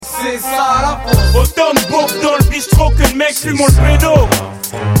C'est ça la France. Autant de beaufs dans le bistrot que de mecs fumant le pédo.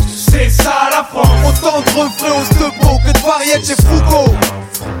 C'est ça la France. Autant de refrains au stepo que de variétés chez Foucault.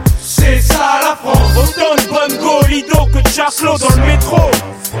 C'est ça la France. Autant de bonnes go Lido que de Chasselot dans le métro.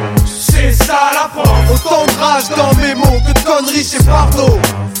 C'est ça la France. Autant de rage dans mes mots que de conneries chez Bardot.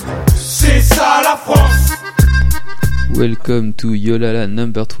 C'est ça la France. Welcome to Yolala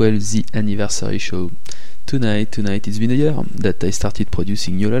number 12, the anniversary show. Tonight it's been a year that I started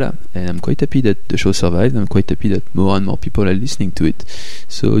producing Yolala, and I'm quite happy that the show survived. I'm quite happy that more and more people are listening to it.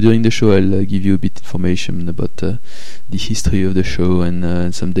 So during the show I'll give you a bit information about the history of the show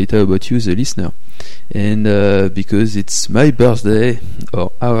and some data about you, the listener. And because it's my birthday,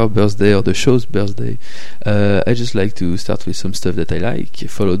 or our birthday, or the show's birthday, I just like to start with some stuff that I like,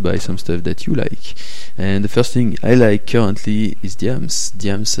 followed by some stuff that you like. And the first thing I like currently is Diams.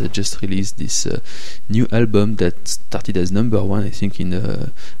 Diams just released this new album that started as number one, I think, in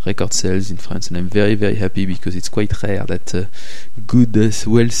record sales in France, and I'm very, very happy because it's quite rare that good,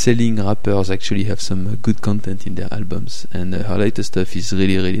 well-selling rappers actually have some good content in their albums. And her latest stuff is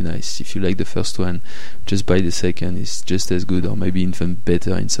really, really nice. If you like the first one, just buy the second. It's just as good, or maybe even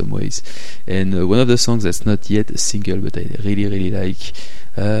better in some ways. And one of the songs that's not yet a single, but I really, really like,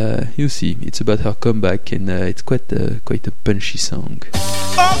 you see, it's about her comeback, and it's quite a punchy song.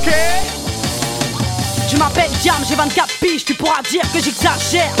 Okay. Je m'appelle Diam, j'ai 24 piges, tu pourras dire que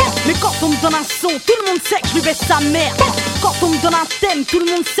j'exagère. Mais quand on me donne un son, tout le monde sait que je lui baisse sa mère. Quand on me donne un thème, tout le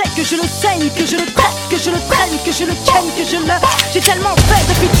monde sait que je le saigne, que je le traite, que je le traîne, que je le ken, que je le... J'ai tellement fait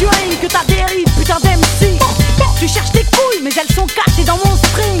de featuring que t'as dérive, putain d'MC. Tu cherches tes couilles, mais elles sont cachées dans mon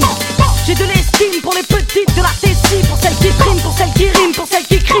string. J'ai de l'estime pour les petites de la Tessie, pour celles qui triment, pour celles qui riment, pour celles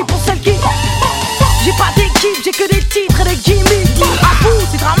qui crient, pour celles qui... J'ai pas d'équipe, j'ai que des titres et des gimmicks. À vous,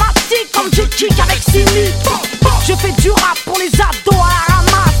 c'est dramatique comme je kick avec Simi. Je fais du rap pour les ados à la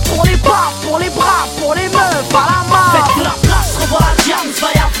ramasse, pour les bas, pour les bras, pour les meufs à la main. Faites de la place, revois la Diams, va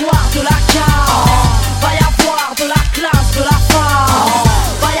y avoir de la casse, va y avoir de la classe, de la femme,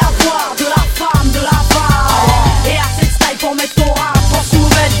 va y avoir de la femme, de la femme. Et assez de style pour mettre ton rap en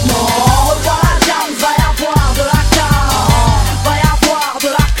sous-vêtements. Revois la Diams, va y avoir de la casse, va y avoir de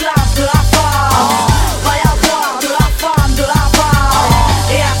la classe, de la femme.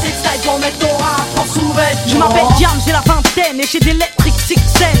 Je m'appelle Diam, j'ai la vingtaine et j'ai des lettres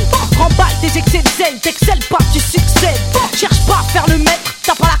XXL. Remballe tes excès de zèle, t'excelles pas, tu succèdes. Cherche pas à faire le maître,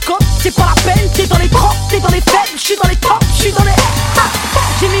 t'as pas la cote, c'est pas la peine. T'es dans les crocs, t'es dans les faibles, j'suis dans les tops, j'suis dans les...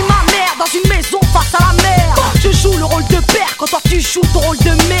 J'ai mis ma mère dans une maison face à la mer. Je joue le rôle de père quand toi tu joues ton rôle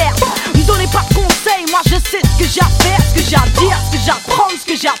de merde. Me donnez pas de conseils, moi je sais ce que j'ai à faire, ce que j'ai à dire, ce que j'ai à prendre, ce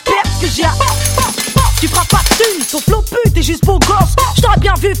que j'ai à perdre, ce que j'ai à... Tu feras pas de thune, ton flow pute, t'es juste beau gosse. J't'aurais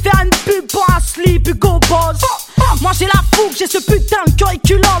bien vu faire une pub pour un slip Hugo Boss. Moi j'ai la fougue, j'ai ce putain de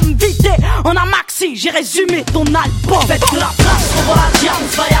curriculum vitae. En un maxi, j'ai résumé ton album. Faites de la place, revois la Diams,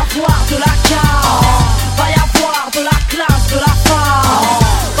 va y avoir de la casse, va y avoir de la classe, de la femme,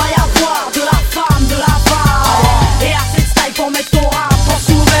 va y avoir de la femme, de la femme. Et assez de style pour mettre ton rap en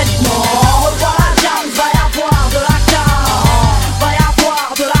sous-vêtements. Revois la Diams, va y avoir de la casse, va y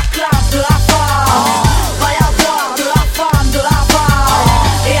avoir de la classe, de la femme, va y avoir de la femme, de la femme.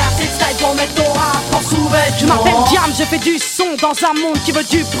 Et assez de style pour mettre ton rap en sous-vêtements. Je m'appelle Diam, je fais du son dans un monde qui veut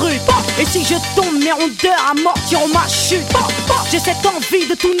du brut. Et si je tombe, mes rondeurs amortiront ma chute. J'ai cette envie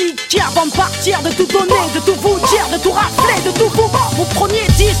de tout niquer avant de partir, de tout donner, de tout vous dire, de tout rafler, de tout vous. Mon premier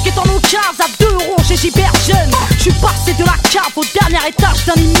disque est en occasion à 2 € chez Gibert Jeune. Je suis passé de la cave au dernier étage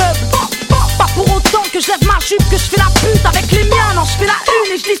d'un immeuble. Pas pour autant que je lève ma jupe, que je fais la pute avec les miens. Non, je fais la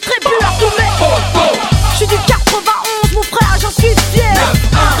une et je distribue à tous mes... Je suis du 91, mon frère, j'en suis fier.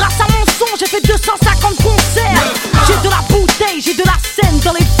 Grâce à mon son, j'ai fait 250 concerts. J'ai de la bouteille, j'ai de la scène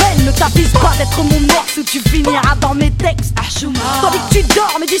dans les veines. Ne t'avise pas d'être mon ex ou tu finiras dans mes textes. Tandis que tu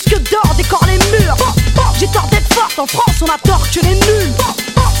dors, mes disques d'or décorent les murs. J'ai tort d'être forte, en France on a tort que les nuls.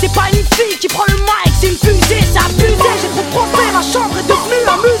 C'est pas une fille qui prend le mic, c'est une fusée, c'est abusé. J'ai trop profé, ma chambre est devenue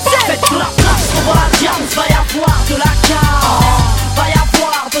un musée. Faites de la place, revois la Diams, va y avoir de la casse, va y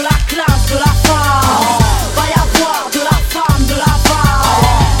avoir de la classe, de la femme, va y avoir de la femme, de la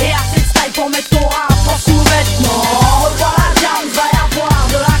femme. Et assez de style pour mettre ton rap en sous-vêtements. Revois la Diams, va y avoir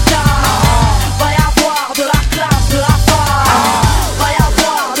de la casse, va y avoir de la classe, de la femme, va y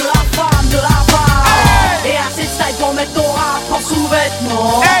avoir de la femme, de la femme. Et assez de style pour mettre ton rap en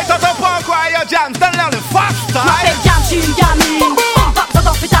sous-vêtements. Hey, t'entends pas quoi, yo Diams, donne-leur le fast time. M'appelle Diam, j'suis une gamine.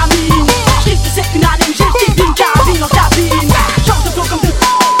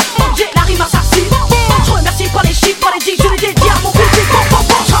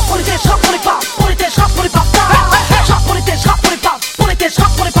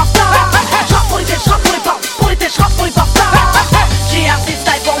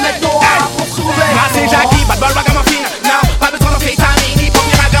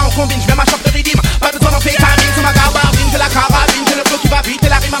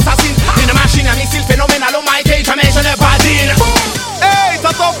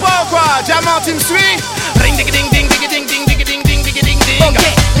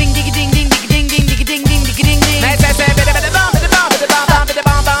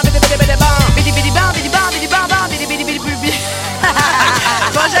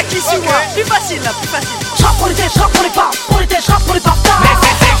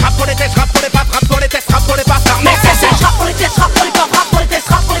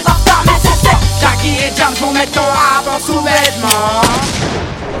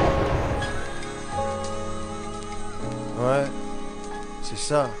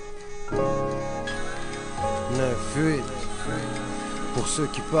 ça. 9-8. Pour ceux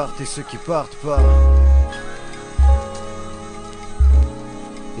qui partent et ceux qui partent pas.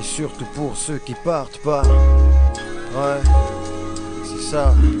 Et surtout pour ceux qui partent pas. Ouais, c'est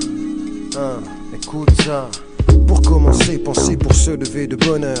ça. Écoute ça. Pour commencer, pensez pour se lever de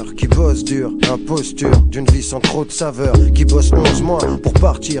bonheur. Qui bosse dur, imposture d'une vie sans trop de saveur. Qui bosse 11 mois pour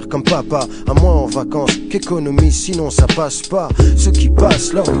partir comme papa. Un mois en vacances, qu'économie sinon ça passe pas. Ceux qui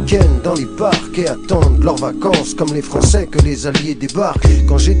passent leur week-end dans les parcs et attendent leurs vacances. Comme les Français que les Alliés débarquent.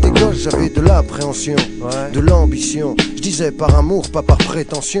 Quand j'étais gosse j'avais de l'appréhension, de l'ambition. Je disais par amour, pas par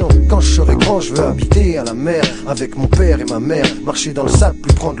prétention. Quand je serai grand je veux habiter à la mer. Avec mon père et ma mère. Marcher dans le sable,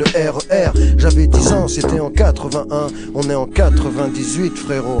 puis prendre le RER. J'avais 10 ans, c'était en 81. On est en 98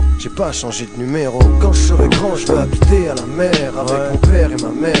 frérot. J'ai pas changé de numéro. Quand je serai grand je veux habiter à la mer. Avec mon père et ma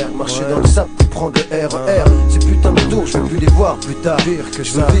mère. Marcher dans le sable, puis prendre le RER. Ces putains de tours je veux plus les voir plus tard. Pire que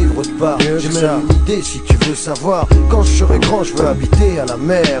je veux vivre autre part. J'ai même une idée si tu veux savoir. Quand je serai grand je veux habiter à la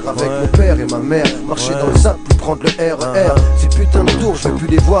mer. Avec mon père et ma mère. Marcher dans le sable, puis prendre le RER. Ces putains de tours je veux plus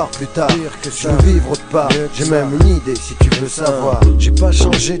les voir plus tard. Pire que je veux vivre autre part. J'ai même une idée si tu veux savoir. J'ai pas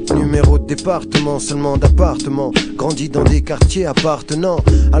changé de numéro de département, seulement d'appartement. Grandi dans des quartiers appartenant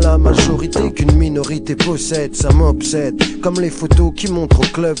à la majorité qu'une minorité possède. Ça m'obsède, comme les photos qui montrent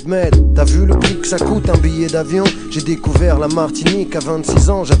au Club Med. T'as vu le prix que ça coûte un billet d'avion? J'ai découvert la Martinique à 26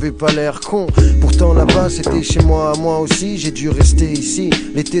 ans, j'avais pas l'air con. Pourtant là-bas c'était chez moi, moi aussi. J'ai dû rester ici,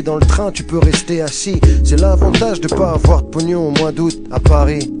 l'été dans le train tu peux rester assis. C'est l'avantage de pas avoir de pognon au mois d'août. À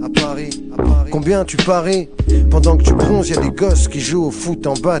Paris, à Paris, à Paris. Combien tu paries? Pendant que tu bronzes y'a des gosses qui jouent au foot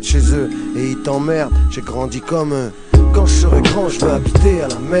en bas de chez eux. Et ils t'emmerdent, j'ai grandi comme eux. Quand je serai grand je veux habiter à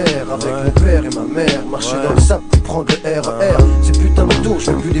la mer. Avec mon père et ma mère. Marcher dans le sable puis prendre le RER. Ces putains de tours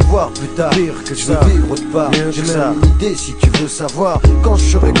je veux plus les voir plus tard. Pire que je veux vivre autre part. J'ai même une idée si tu veux savoir. Quand je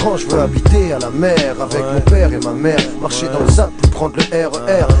serai grand je veux habiter à la mer. Avec mon père et ma mère. Marcher dans le sable puis prendre le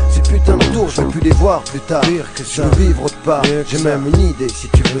RER. Ces putains de tours je veux plus les voir plus tard. Pire que je veux vivre autre part. J'ai même une idée si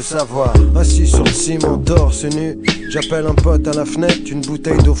tu veux savoir. Assis sur le ciment torse nu. J'appelle un pote à la fenêtre. Une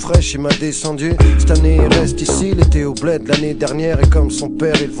bouteille d'eau fraîche il m'a descendu. Cette année il reste ici, l'été au bled l'année dernière. Et comme son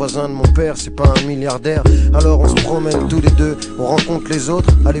père et le voisin de mon père c'est pas un milliardaire, alors on se promène tous les deux, on rencontre les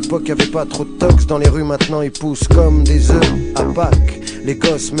autres. À l'époque y'avait pas trop de tox dans les rues, maintenant ils poussent comme des œufs à Pâques. Les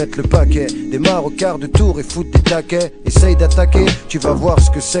gosses mettent le paquet, démarrent au quart de tour et foutent des taquets. Essaye d'attaquer, tu vas voir ce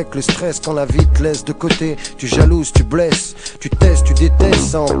que c'est que le stress quand la vie te laisse de côté. Tu jalouses, tu blesses, tu testes, tu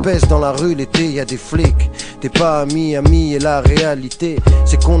détestes, ça empêche dans la rue l'été, y a des flics. T'es pas ami et la réalité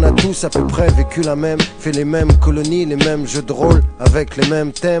c'est qu'on a tous à peu près vécu la même, fait les mêmes colonies, les mêmes jeux de rôle avec les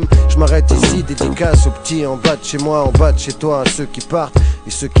mêmes thèmes. Je m'arrête ici, dédicace aux petits en bas de chez moi, en bas de chez toi, à ceux qui partent et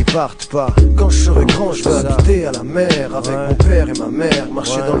ceux qui partent pas. Quand je serai grand je veux habiter à la mer. Avec mon père et ma mère.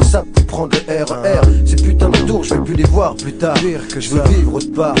 Marcher dans le sable puis prendre le RER. Ces putains de tours je veux plus les voir plus tard. Pire que je veux vivre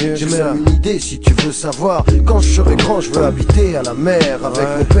autre part. J'ai même une idée si tu veux savoir. Quand je serai grand je veux habiter à la mer. Avec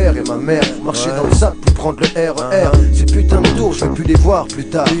mon père et ma mère. Marcher dans le sable puis prendre le RER. Ces putains de tours je veux plus les voir plus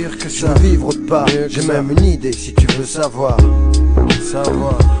tard. Pire que je veux vivre autre part. J'ai même une idée si tu veux savoir.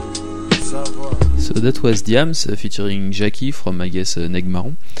 So that was Diams featuring Jackie from I guess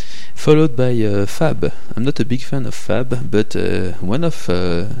Negmaron, followed by Fab. I'm not a big fan of Fab, but one of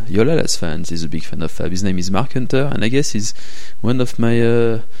Yolala's fans is a big fan of Fab. His name is Mark Hunter, and I guess he's one of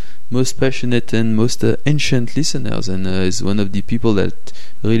my most passionate and most ancient listeners, and is one of the people that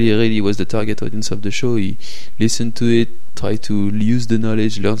really was the target audience of the show. He listened to it, tried to use the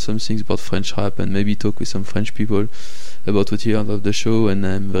knowledge, learn some things about French rap, and maybe talk with some French people about what he heard of the show, and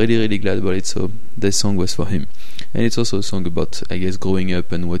I'm really glad about it. So this song was for him, and it's also a song about, I guess, growing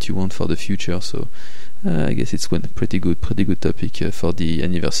up and what you want for the future. So I guess it's one pretty good topic for the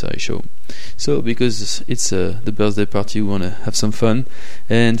anniversary show. So because it's the birthday party, we want to have some fun,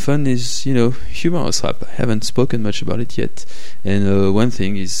 and fun is, humorous rap. I haven't spoken much about it yet, and one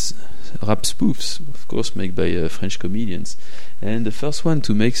thing is rap spoofs, of course, made by French comedians. And the first one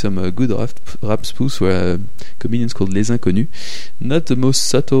to make some good rap spoofs were comedians called Les Inconnus. Not the most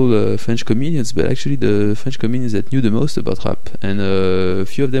subtle French comedians, but actually the French comedians that knew the most about rap. And a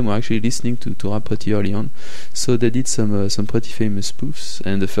few of them were actually listening to rap pretty early on. So they did some pretty famous spoofs.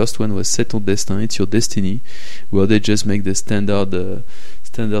 And the first one was C'est ton destin, It's your destiny, where they just make the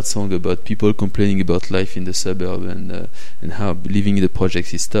standard song about people complaining about life in the suburb and how living in the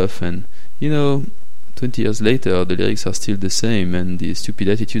projects is tough. And 20 years later, the lyrics are still the same, and the stupid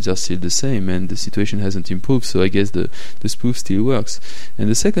attitudes are still the same, and the situation hasn't improved, so I guess the spoof still works. And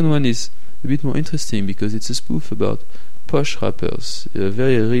the second one is a bit more interesting, because it's a spoof about posh rappers, a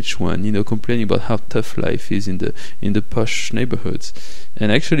very rich one, complaining about how tough life is in the posh neighborhoods.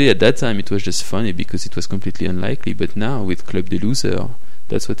 And actually, at that time, it was just funny because it was completely unlikely. But now, with Club des Losers,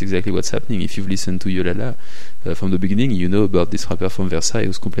 that's exactly what's happening. If you've listened to Yolala from the beginning, you know about this rapper from Versailles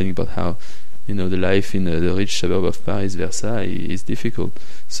who's complaining about how the life in the rich suburb of Paris, Versailles, is difficult.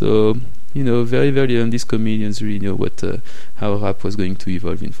 So, very, very young, these comedians really know how rap was going to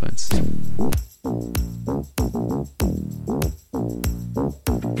evolve in France.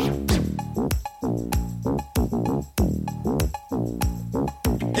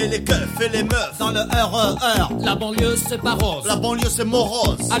 Et les keufs et les meufs dans le RER. La banlieue c'est pas rose. La banlieue c'est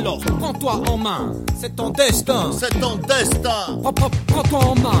morose. Alors prends-toi en main. C'est ton destin. C'est ton destin. Prends-toi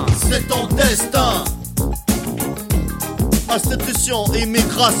en main. C'est ton destin. Institution,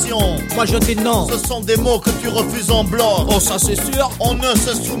 immigration. Moi je dis non. Ce sont des mots que tu refuses en bloc. Oh ça c'est sûr. On ne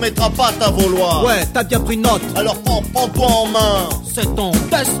se soumettra pas à ta vouloir. Ouais, t'as bien pris note. Alors prends-toi en main. C'est ton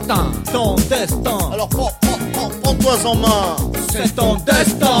destin. Ton destin. Alors prends-toi en main. C'est ton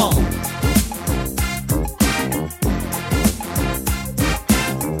destin.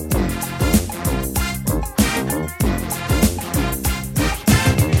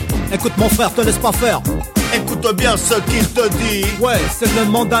 Écoute mon frère, te laisse pas faire. Écoute bien ce qu'il te dit. Ouais, c'est le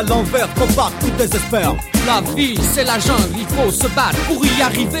monde à l'envers, trop pas, tu désespères. La vie, c'est la jungle, il faut se battre. Pour y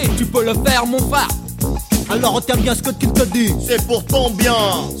arriver, tu peux le faire, mon frère. Alors retiens bien ce qu'il te dit. C'est pour ton bien.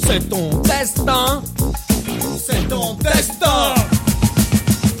 C'est ton destin. C'est ton destin.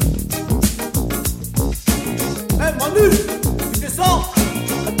 Manu, tu descends.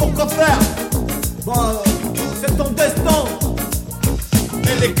 Pourquoi faire? C'est ton destin.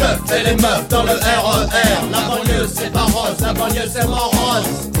 Et les keufs et les meufs dans le RER. La banlieue c'est pas rose, la banlieue c'est morose.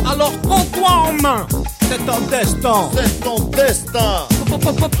 Alors prends-toi en main. C'est ton destin. C'est ton destin.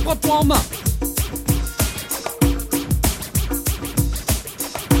 Prends-toi en main.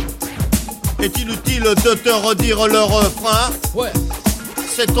 Est inutile de te redire le refrain? Ouais.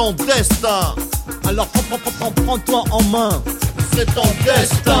 C'est ton destin. Alors prends-toi en main. C'est ton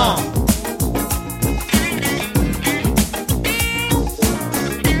destin.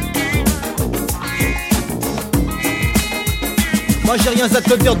 Moi j'ai rien à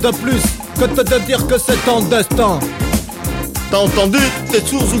te dire de plus que de te dire que c'est ton destin. T'as entendu? T'es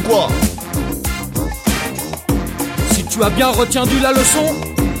sourd ou quoi? Si tu as bien retenu la leçon,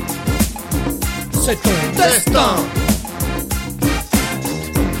 c'est ton destin.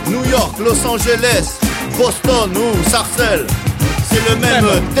 New York, Los Angeles, Boston ou Sarcelles, c'est le même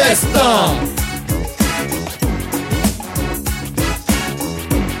destin.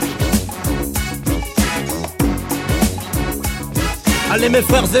 Allez mes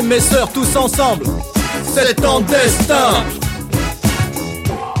frères et mes sœurs, tous ensemble, c'est ton destin.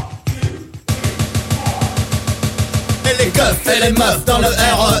 Et les keufs et les meufs dans le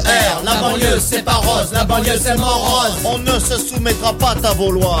RER. La banlieue c'est pas rose, la banlieue c'est morose. On ne se soumettra pas à ta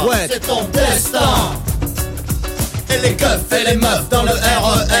vouloir. Ouais. C'est ton destin. Et les keufs et les meufs dans le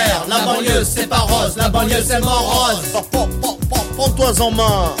RER. La banlieue c'est pas rose, la banlieue c'est morose. Prends-toi en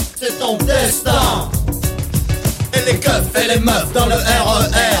main, c'est ton destin. Et les keufs et les meufs dans le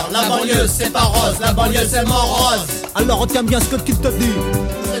RER. La banlieue c'est pas rose, la banlieue c'est morose. Alors retiens bien ce qu'il te dit.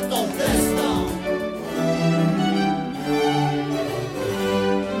 C'est ton destin.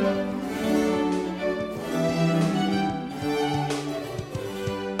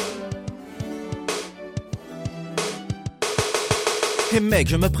 Hey mec,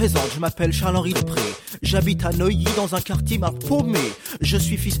 je me présente, je m'appelle Charles-Henri Dupré. J'habite à Neuilly dans un quartier mal paumé. Je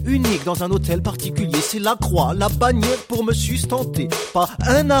suis fils unique dans un hôtel particulier. C'est la croix, la bannière pour me sustenter. Pas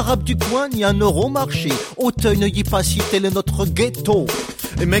un arabe du coin ni un euro marché. Auteuil, Neuilly, Passy, tel est notre ghetto.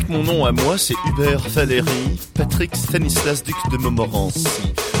 Et mec, mon nom à moi c'est Hubert Valéry Patrick Stanislas Duc de Montmorency.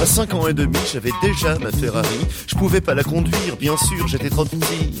 À 5 ans et demi, j'avais déjà ma Ferrari. Je pouvais pas la conduire, bien sûr, j'étais trop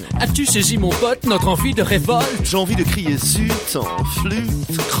petit. As-tu saisi mon pote, notre envie de révolte? J'ai envie de crier zut, en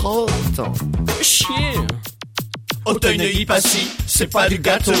flûte, crotte. Chier. Auteuil, Neuilly, Passy, c'est pas du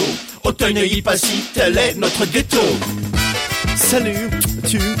gâteau. Auteuil, Neuilly, Passy, tel est notre ghetto. Salut,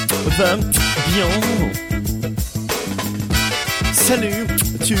 tu vas bien? Salut,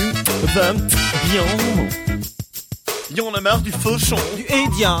 tu vas bien? Y'en a marre du fauchon, Du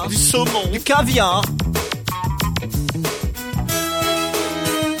hédien, du saumon, du caviar.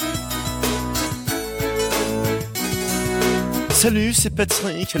 Salut, c'est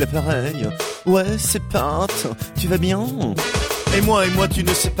Patrick à l'appareil. Ouais, c'est Pat, tu vas bien? Et moi, tu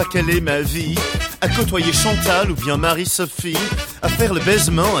ne sais pas quelle est ma vie. À côtoyer Chantal ou bien Marie-Sophie. À faire le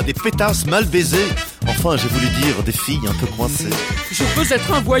baisement à des pétasses mal baisées. Enfin, j'ai voulu dire des filles un peu coincées. Je veux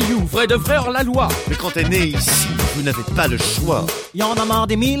être un voyou, vrai de vrai hors la loi. Mais quand t'es né ici, vous n'avez pas le choix. Y'en a marre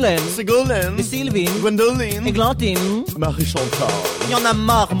des Mylène, Ségolène, des Sylvine, Gwendoline, Églantine. Marie-Chantal. Y'en a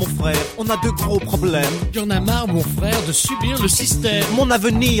marre, mon frère, on a de gros problèmes. Y'en a marre, mon frère, de subir le système. Mon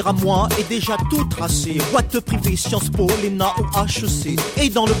avenir à moi est déjà tout tracé. Boîte privée, Sciences Po, l'ENA ou HEC. Et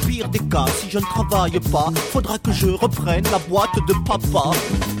dans le pire des cas, si je ne travaille pas, faudra que je reprenne la boîte de papa.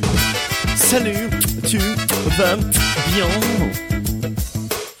 Salut, tu vas bien?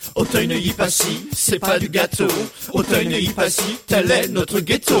 Auteuil-Neuilly-Passy, c'est pas du gâteau. Auteuil-Neuilly-Passy, tel est notre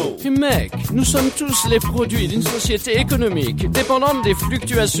ghetto. Et mec, nous sommes tous les produits d'une société économique dépendante des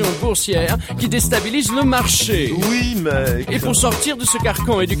fluctuations boursières qui déstabilisent le marché. Oui, mec. Et pour sortir de ce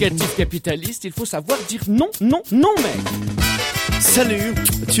carcan éducatif capitaliste, il faut savoir dire non, non, non, mec. Salut,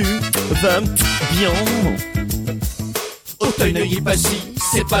 tu vas bien? Auteuil-Neuilly-Passy,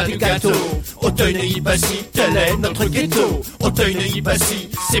 c'est pas du gâteau. Auteuil-Neuilly-Passy, tel est notre ghetto. Auteuil-Neuilly-Passy,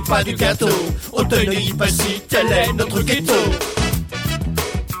 c'est pas du gâteau. Auteuil-Neuilly-Passy, tel est notre ghetto.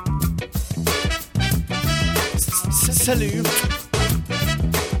 Salut.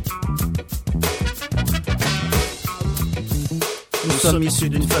 Nous sommes issus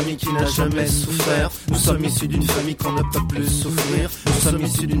d'une famille qui n'a jamais souffert. Nous sommes issus d'une famille qu'on ne peut plus souffrir. Nous sommes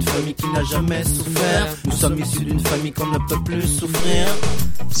issus d'une famille qui n'a jamais souffert. Nous sommes issus d'une famille qu'on ne peut plus souffrir.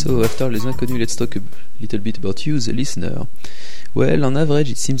 So after Les Inconnus, let's talk a little bit about you, the listener. Well, on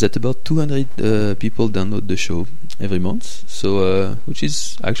average, it seems that about 200 people download the show every month. So, which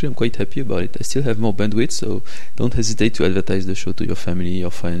is actually, I'm quite happy about it. I still have more bandwidth, so don't hesitate to advertise the show to your family,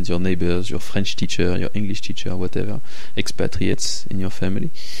 your friends, your neighbors, your French teacher, your English teacher, whatever, expatriates in your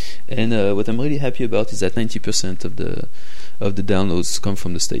family. And what I'm really happy about is that 90% of the downloads come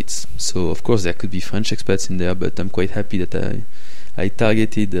from the States. So, of course, there could be French expats in there, but I'm quite happy that I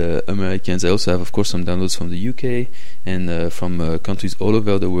targeted Americans. I also have, of course, some downloads from the UK and from countries all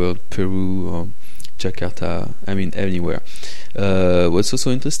over the world, Peru or Jakarta, I mean anywhere. What's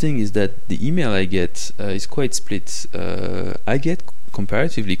also interesting is that the email I get is quite split. I get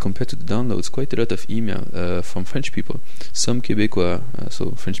comparatively, compared to the downloads, quite a lot of email from French people, some Québécois,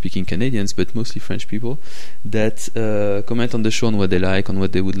 so French-speaking Canadians, but mostly French people, that comment on the show, on what they like, on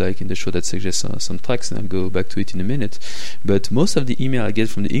what they would like in the show, that suggests some tracks, and I'll go back to it in a minute. But most of the email I get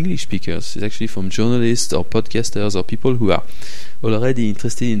from the English speakers is actually from journalists or podcasters or people who are already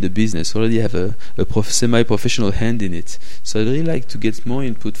interested in the business, already have a semi-professional hand in it. So I'd really like to get more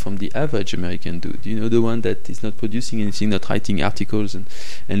input from the average American dude, you know, the one that is not producing anything, not writing articles and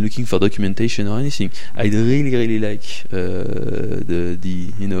looking for documentation or anything. I'd really like the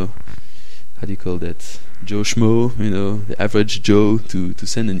you know, how do you call that, Joe Schmo, you know, the average Joe, to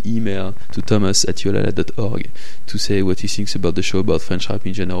send an email to thomas@yolala.org to say what he thinks about the show, about French rap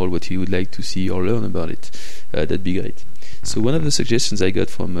in general, what he would like to see or learn about it. That'd be great. So one of the suggestions I got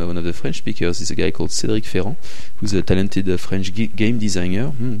from one of the French speakers is a guy called Cédric Ferrand, who's a talented French game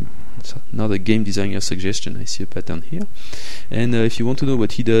designer. Another game designer suggestion. I see a pattern here. And if you want to know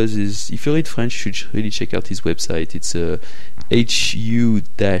what he does, is if you read French, you should really check out his website. It's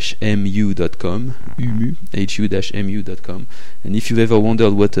hu-mu.com, hu-mu.com. And if you've ever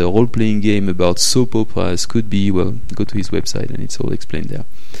wondered what a role-playing game about soap operas could be, well, go to his website and it's all explained there.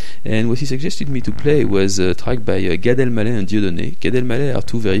 And what he suggested me to play was a track by Gad Elmaleh and Dieudonné. Gad Elmaleh are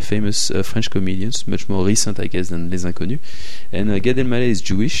two very famous French comedians, much more recent, I guess, than Les Inconnus. And Gad Elmaleh is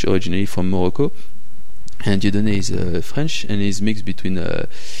Jewish, originally from Morocco. And Dieudonné is French, and he's mixed between a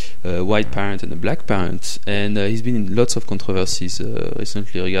white parent and a black parent. And he's been in lots of controversies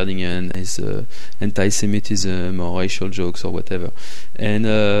recently regarding his anti-Semitism or racial jokes or whatever. And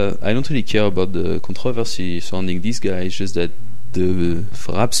I don't really care about the controversy surrounding this guy. It's just that the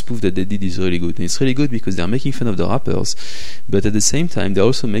rap spoof that they did is really good. And it's really good because they're making fun of the rappers, but at the same time they're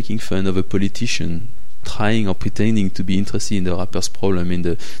also making fun of a politician trying or pretending to be interested in the rapper's problem, in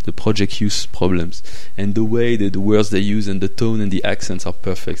the Project Youth problems. And the way that the words they use and the tone and the accents are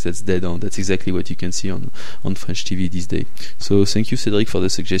perfect. That's dead on. That's exactly what you can see on French TV these days. So thank you, Cédric, for the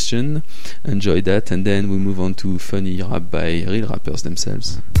suggestion. Enjoy that, and then we move on to funny rap by real rappers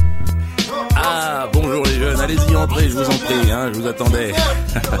themselves. Ah, bonjour les jeunes, allez-y, entrez, je vous en prie, hein, je vous attendais.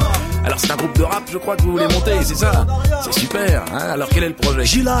 Alors c'est un groupe de rap, je crois que vous voulez monter, c'est ça? C'est super, hein, alors quel est le projet?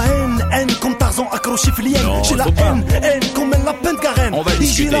 J'ai la haine comme Tarzan accroché flienne. J'ai la haine comme la peine Karen. On va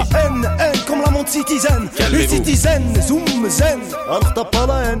discuter. J'ai la haine comme la montre Citizen. Les Citizen, zoom, zen. Alors t'as pas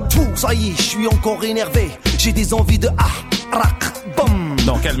la haine. Tout, ça y est, je suis encore énervé. J'ai des envies de rac, bam.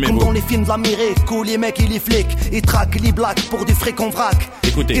 Non, calmez-vous. Comme dans les films de l'Amérique où les mecs et les flics ils traquent les blacks pour du fric en vrac.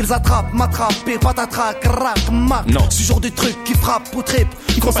 Écoutez. Ils attrapent, m'attrapent et patatrac, rac, mac. Non. Ce genre de truc qui frappe ou trip.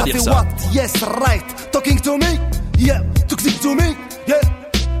 Quand ça fait ça. what? Yes, right. Talking to me? Yeah. Talking to me? Yeah.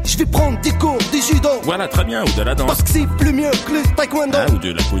 Je vais prendre des cours, des du judo. Voilà, très bien, ou de la danse. Parce que c'est plus mieux que le taekwondo. Ou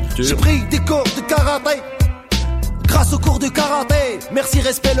de la politique. J'ai pris des cours de karaté. Grâce au cours de karaté, merci,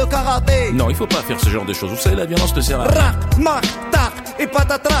 respect le karaté. Non, il faut pas faire ce genre de choses. Vous savez, la violence ne sert à rien. Rac, marc, tac et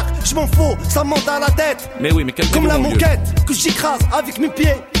patatrac. Je m'en fous, ça monte à la tête. Mais oui, mais calmez-vous, comme la mon vieux. moquette que j'écrase avec mes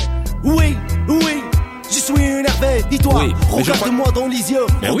pieds. Oui, je suis énervé. Dis-toi, oui, regarde-moi dans les yeux.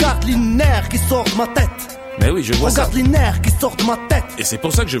 Mais regarde les nerfs qui sortent de ma tête. Mais oui, je vois ça. Regarde les nerfs qui sortent de ma tête. Et c'est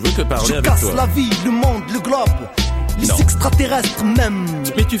pour ça que je veux te parler avec toi. Je casse la vie, le monde, le globe. Les extraterrestres même.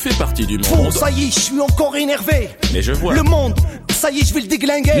 Mais tu fais partie du monde. Ça y est, je suis encore énervé. Mais je vois. Le monde, ça y est, je vais le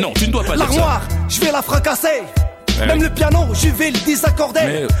déglinguer. Non, tu ne dois pas dire ça. L'armoire, je vais la fracasser. Même le piano, je vais le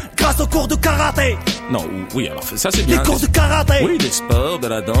désaccorder. Grâce aux cours de karaté. Non, oui, alors ça c'est bien. Les cours de karaté. Oui, des sports, de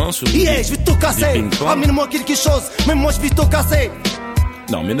la danse. Je vais tout casser. Amène-moi quelque chose. Même moi, je vais tout casser.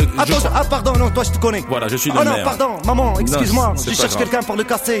 Non, mais Attends, pardon, non, toi je te connais. Voilà, je suis le maire. maire. Non, pardon, maman, excuse-moi, je cherche quelqu'un pour le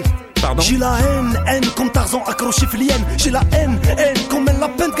casser. Pardon. J'ai la haine comme Tarzan accroché filienne. J'ai la haine comme la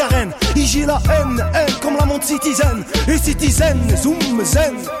peine Karen. Et j'ai la haine comme la montre Citizen. Et Citizen, zoom,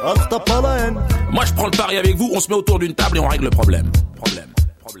 zen. Alors t'as pas la haine. Moi je prends le pari avec vous, on se met autour d'une table et on règle le problème.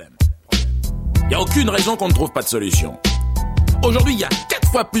 Y a aucune raison qu'on ne trouve pas de solution. Aujourd'hui, il y a 4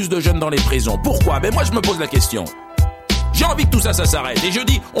 fois plus de jeunes dans les prisons. Pourquoi? Ben moi je me pose la question. J'ai envie que tout ça s'arrête. Et je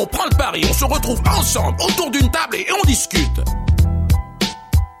dis, on prend le pari, on se retrouve ensemble autour d'une table et on discute.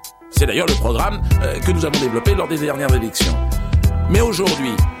 C'est d'ailleurs le programme que nous avons développé lors des dernières élections. Mais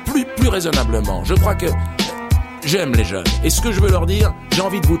aujourd'hui, plus raisonnablement, je crois que j'aime les jeunes. Et ce que je veux leur dire, j'ai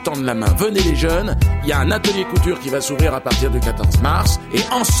envie de vous tendre la main. Venez les jeunes, il y a un atelier couture qui va s'ouvrir à partir du 14 mars. Et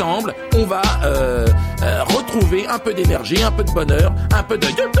ensemble, on va retrouver un peu d'énergie, un peu de bonheur, un peu de...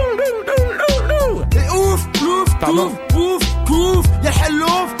 Et ouf, plouf, pardon. Couf, y'a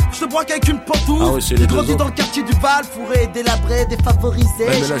hellouf, je te broque avec une pantoufle. Ah oui, c'est les j'ai grandi dans le quartier du Val, fourré, délabré, défavorisé.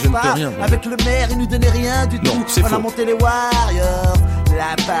 Mais là, je ne peux rien. Avec le maire, il nous donnait rien du tout. On a monté les Warriors.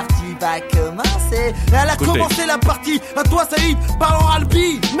 La partie va commencer. Elle a commencé la partie. À toi, Saïd, parlons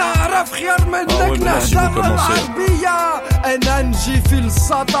Albi. نعرف خير منك نهدر العربية أنا نجي في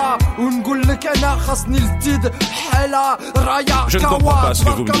السطا ونقول لك أنا خصني الجديد حالة رايا كوا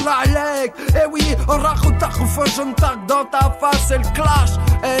تبارك الله عليك. إيه وي راخو تاخو فاش نطاق dans ta face c'est le clash.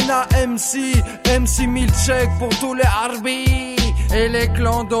 أنا MC milkshake pour tous les Arbis et les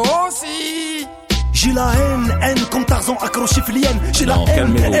clandos aussi. J'ai la haine comme Tarzan accroché filienne. J'ai la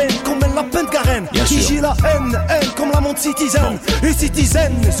haine comme la peine Karen. J'ai la haine comme la montre Citizen. Et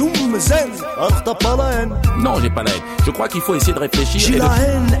Citizen, zoom, zen. Alors t'as pas la haine? Non, j'ai pas la haine. Je crois qu'il faut essayer de réfléchir. J'ai la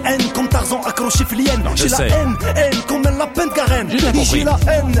haine comme Tarzan accroché filienne. J'ai la haine comme la peine Karen. J'ai la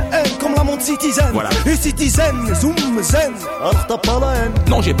haine comme la montre Citizen. Voilà. Et Citizen, zoom, zen. Alors t'as pas la haine?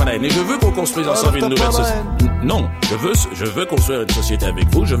 Non, j'ai pas la haine. Et je veux qu'on construise ensemble une nouvelle société. Non, je veux construire une société avec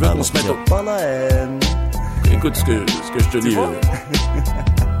vous. Je veux qu'on se mette au... pas la haine. Écoute ce que je te dis.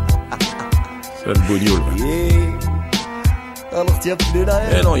 C'est le bougnoul. Alors tiens plus la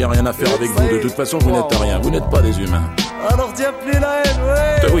haine. Eh non, y a rien à faire avec vous. De toute façon, vous n'êtes rien. Vous n'êtes pas des humains. Alors tiens plus la haine,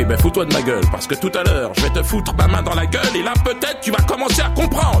 ouais. Oui, ben fous-toi de ma gueule. Parce que tout à l'heure, je vais te foutre ma main dans la gueule. Et là, peut-être, tu vas commencer à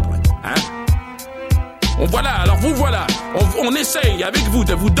comprendre. Hein? Alors vous voilà. On essaye avec vous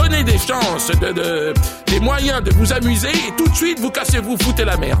de vous donner des chances, des moyens de vous amuser. Et tout de suite, vous cassez-vous, foutez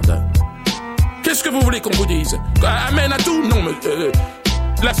la merde. Qu'est-ce que vous voulez qu'on vous dise? Amen à tout? Non, mais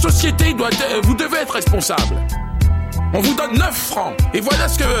la société vous devez être responsable. On vous donne 9 francs. Et voilà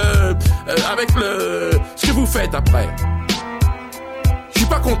ce que ce que vous faites après. Je suis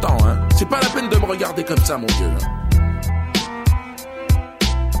pas content, hein. C'est pas la peine de me regarder comme ça, mon vieux.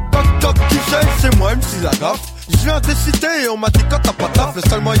 Toc, tu sais, c'est moi, MC Lagaffe. Je viens des cités et on m'a dit quand t'as pas taf, le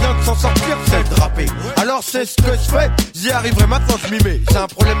seul moyen de s'en sortir c'est de rapper. Alors c'est ce que je fais, j'y arriverai maintenant je m'y mets. J'ai un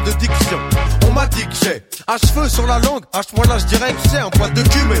problème de diction, on m'a dit que j'ai un cheveu sur la langue, à ce point-là je dirais que c'est un poil de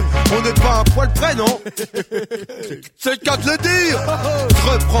cul. Mais on n'est pas un poil près, non? C'est le cas de le dire.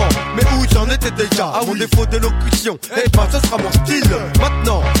 Je reprends, mais où j'en étais déjà, à mon défaut d'élocution. Eh ben ce sera mon style.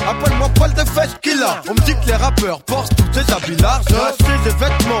 Maintenant, appelle-moi poil de fesse qu'il a. On me dit que les rappeurs portent tous ces habits larges, ces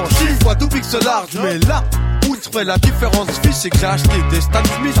vêtements 6 fois double X large. Mais là où je fais la différence, fils, c'est que j'ai acheté des Stan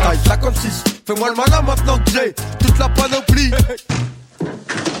Smith taille 56. Fais-moi le malin maintenant que j'ai toute la panoplie.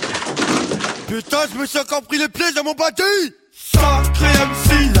 Putain, je me suis encore pris les pieds dans mon bâti. Sacré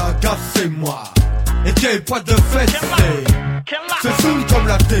MC, la gaffe c'est moi. Et qu'il pas de fête, c'est saoul comme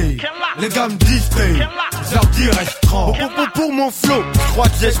la thé. Les gars me disent je leur dis restaurant. Pour mon flow, je crois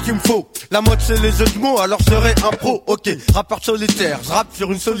que j'ai ce qu'il me faut. La mode c'est les jeux de mots, alors je serai un pro. Ok, rappeur solitaire, je rappe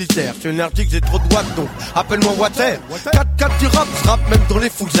sur une solitaire. Je suis énergique, j'ai trop de watts, donc appelle-moi Water. 4-4 du rap, je rappe même dans les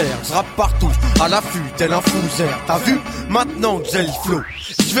fougères. Je rappe partout, à l'affût, tel un fougère. T'as vu? Maintenant que j'ai le flow,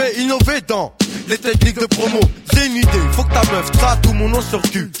 je vais innover dans les techniques de promo. J'ai une idée, faut que ta meuf trace tout mon nom sur le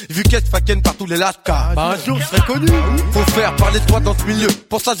cul. Vu qu'elle se faken par tous les lascars, bah un jour je serai connu. Faut faire parler de toi dans ce milieu.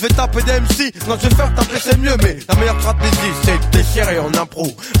 Pour ça je vais taper des MC. Non, je vais faire taper c'est mieux, mais la meilleure stratégie c'est de déchirer en impro.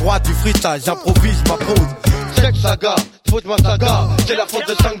 Roi du freestyle, j'improvise ma prose. Check saga, faute ma saga. J'ai la faute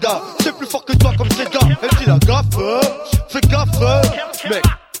de Sanga. C'est plus fort que toi comme Sega. MC la gaffe, fais gaffe, mec.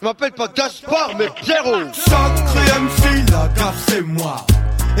 M'appelle pas Gaspard, mais Pierrot. Sacré MC, la gaffe c'est moi.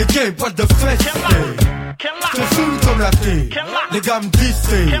 Et qu'il y a une boîte de fesses. Je te saoule comme la thé. Les gars me disent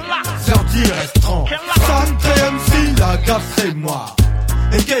c'est, je leur dis restaurant. Sacré MC, la gaffe c'est moi.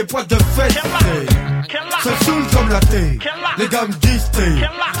 Et qu'il y a une boîte de fesses. Je te saoule comme la thé. Les gars me disent c'est,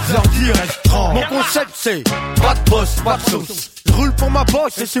 je leur dis restaurant. Mon concept c'est, pas de boss, pas de sauce. Je roule pour ma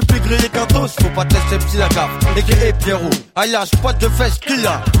bosse et je suis plus grillé qu'un toast. Faut pas te laisser petit la gaffe. Et Pierrot, alias pas de fesses qu'il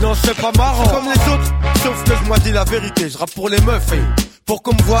a. Non c'est pas marrant comme les autres. Sauf que je moi dis la vérité. Je rappe pour les meufs et pour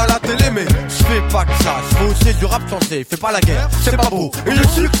qu'on me voit à la télé. Mais je fais pas que ça. Je fais aussi du rap sensé. Fais pas la guerre, c'est pas beau. Et le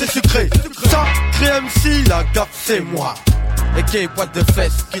sucre c'est sucré. Sacré MC, la gaffe c'est moi. Et qu'il y a boîte de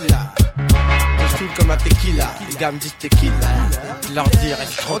fesses qu'il a. Je saoule comme un tequila. Les gars me disent tequila. Je leur dis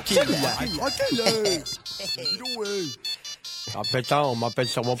reste tranquille. Ah putain, on m'appelle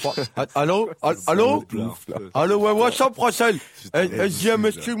sûrement pas. Allô? Allô? Allô, ouais, what's up, Rachel? JM,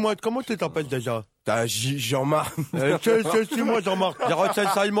 excuse-moi, comment tu t'appelles déjà? T'as Jean-Marc. C'est moi, Jean-Marc. Il y a Rachel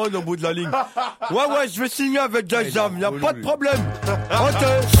Simon au bout de la ligne. Ouais, je vais signer avec Jam, y'a pas de problème. Ok.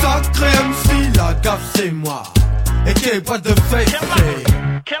 Sacré MC, la gaffe, c'est moi. Et qu'il y a pas de fake.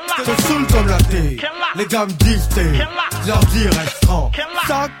 Je saoule comme la thé. Les gars me disent t'es. Je leur dis restaurant.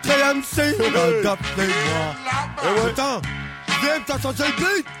 Sacré MC, la gaffe, c'est moi. Eh ouais, putain. Viens, t'as changé le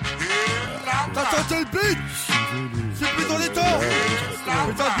beat. T'as changé le beat. C'est plus dans les temps.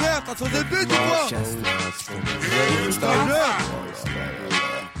 Putain de merde, t'as changé le beat ou quoi? Putain de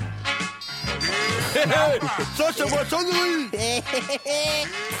merde. Ça c'est moi sonnerie.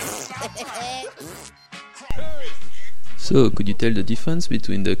 So, could you tell the difference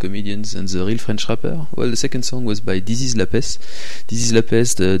between the comedians and the real French rapper? Well, the second song was by Dizzy Lapes. Dizzy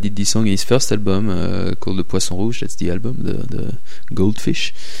Lapes did this song in his first album called Le Poisson Rouge. That's the album, the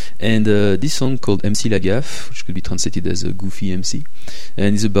Goldfish. And this song called MC Lagaffe, which could be translated as a goofy MC.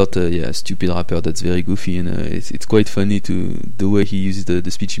 And it's about a stupid rapper that's very goofy, and it's quite funny to the way he uses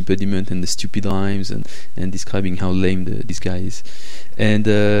the speech impediment and the stupid rhymes and describing how lame this guy is. And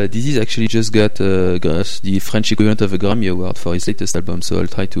Dizzy actually just got the French equivalent of a Grammy Award for his latest album, so I'll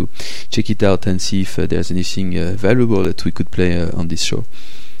try to check it out and see if there's anything valuable that we could play on this show.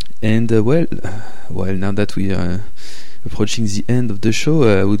 And well, now that we are approaching the end of the show,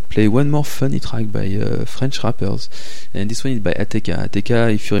 I would play one more funny track by French rappers, and this one is by Ateka.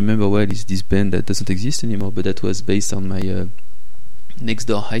 Ateka, if you remember well, is this band that doesn't exist anymore, but that was based on my next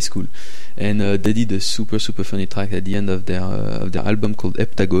door high school, and they did a super funny track at the end of their album called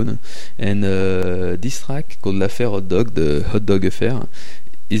Heptagone, and this track called L'Affaire Hot Dog, the Hot Dog Affair,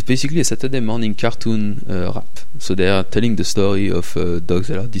 is basically a Saturday morning cartoon rap. So they are telling the story of dogs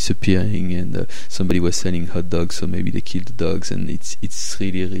that are disappearing, and somebody was selling hot dogs, so maybe they killed the dogs, and it's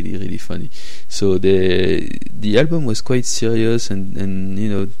really funny. So the album was quite serious and you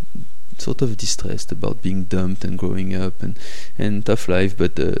know, sort of distressed about being dumped and growing up and tough life,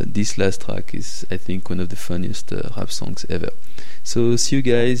 but this last track is, I think, one of the funniest rap songs ever. So see you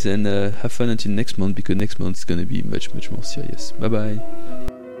guys, and have fun until next month, because next month is going to be much more serious. Bye bye.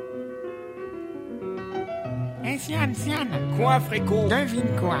 Hey Sian, quoi Fréco? Devine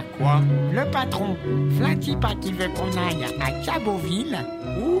quoi? Quoi? Le patron, Flinty pas qui veut qu'on aille à Caboville.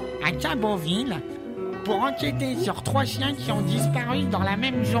 Où? À Caboville, pour enquêter sur 3 chiens qui ont disparu dans la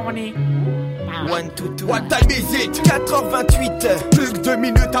même journée. One, two, two. What time is it? 4h28. Plus que 2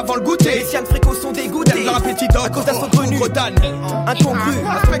 minutes avant le goûter. Les Sian Fréco sont dégoûtés. Leur appétit d'or. À cause d'un saut connu. Incongru.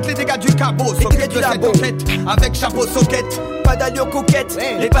 Respecte les dégâts du cabot. Socket de cette enquête. Avec chapeau socket. Pas d'allure coquette.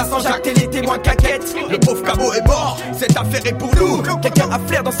 Les passants jactent et les témoins caquettent. Le pauvre cabot est mort. Cette affaire est pour nous. Quelqu'un a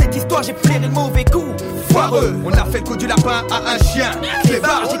flair dans cette histoire. J'ai flairé le mauvais coup. Foireux. On a fait le coup du lapin à un chien.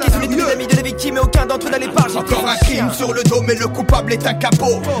 Clébar. J'ai questionné tous les amis de la victime, mais aucun d'entre eux n'a l'épargne. Encore un crime sur le dos, mais le coupable est un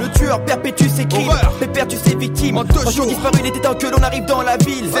capot. Le tueur perpétue ses ses crimes. Pépère tu sais victime. En 2 jours disparu, il était temps que l'on arrive dans la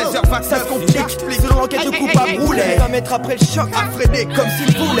ville. 16h29, ça se complique. Selon l'enquête, le coupable roulait 20 mètres après le choc, freiné comme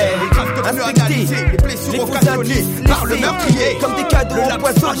s'il voulait inspecter les blessures occasionnées par le meurtrier. Comme des cadeaux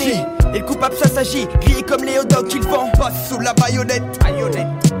empoisonnés. Et le coupable ça s'agit, grillé comme les hot dogs qu'il vend. Passe sous la baïonnette.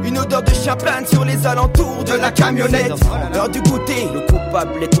 Une odeur de chien plane sur les alentours de la camionnette. L'heure du goûter, le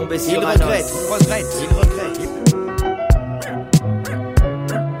coupable est tombé sur un os. Il regrette.